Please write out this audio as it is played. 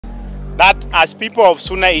that as people of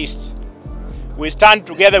Suna East, we stand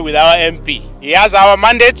together with our MP. He has our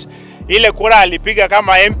mandate. Ile kura alipiga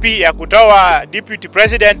kama MP ya kutoa deputy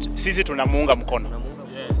president, sisi tunamuunga mkono.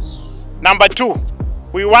 Yes. Number 2,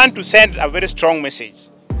 we want to send a very strong message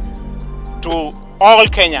to all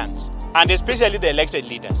Kenyans and especially the elected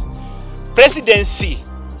leaders. Presidency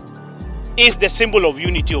is the symbol of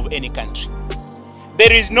unity of any country.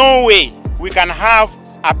 There is no way we can have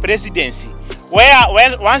a presidency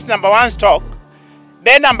where once number 1 talk,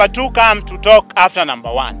 then number 2 comes to talk after number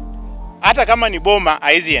 1. Hata kama ni boma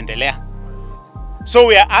haezi endelea. So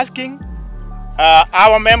we are asking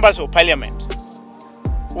our members of parliament,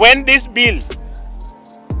 when this bill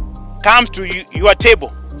comes to your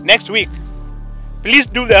table next week, please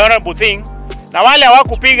do the honorable thing. Na wale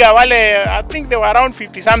hawakupiga wale, I think they were around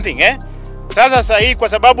 50 something, Sasa sahi kwa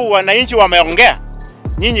sababu wananchi wameongea,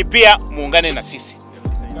 nyinyi pia muungane na sisi.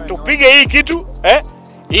 Tupige hii kitu,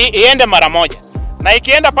 iende mara moja. Na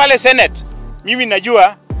ikienda pale Senate, mimi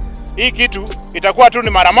najua hii kitu itakuwa tu ni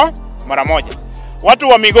mara moja. Watu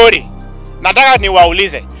wa Migori, nataka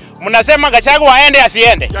niwaulize. Mnasema Gachagua aende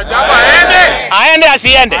asiende? Gachagua aende. Aende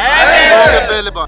asiende? Aende.